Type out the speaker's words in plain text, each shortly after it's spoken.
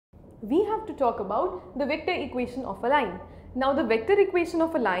we have to talk about the vector equation of a line. Now the vector equation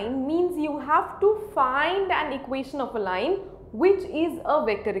of a line means you have to find an equation of a line which is a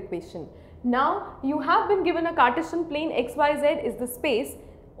vector equation. Now you have been given a Cartesian plane, xyz is the space,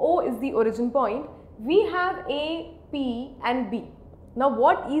 O is the origin point, we have A, P and B. Now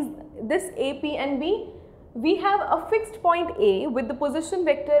what is this A, P and B? We have a fixed point A with the position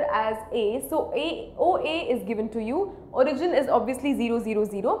vector as A. So OA is given to you, origin is obviously 0, 0,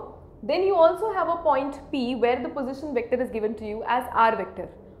 0. Then you also have a point P where the position vector is given to you as R vector.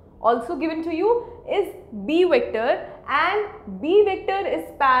 Also given to you is B vector, and B vector is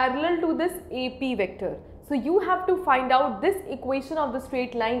parallel to this AP vector. So you have to find out this equation of the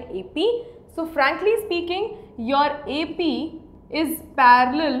straight line AP. So frankly speaking, your AP is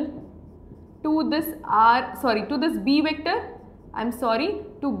parallel to this B vector.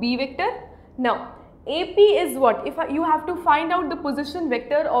 To B vector. Now AP is what? If you have to find out the position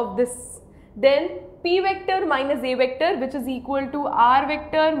vector of this, then P vector minus A vector, which is equal to R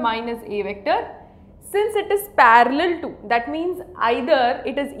vector minus A vector. Since it is parallel to, that means either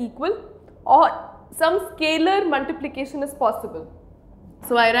it is equal or some scalar multiplication is possible.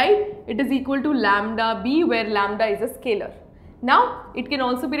 So I write it is equal to lambda B, where lambda is a scalar. Now it can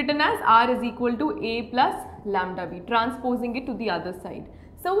also be written as R is equal to A plus lambda B, transposing it to the other side.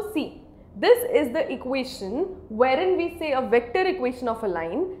 So see, this is the equation wherein we say a vector equation of a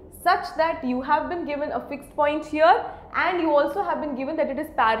line, such that you have been given a fixed point here and you also have been given that it is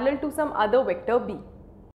parallel to some other vector B.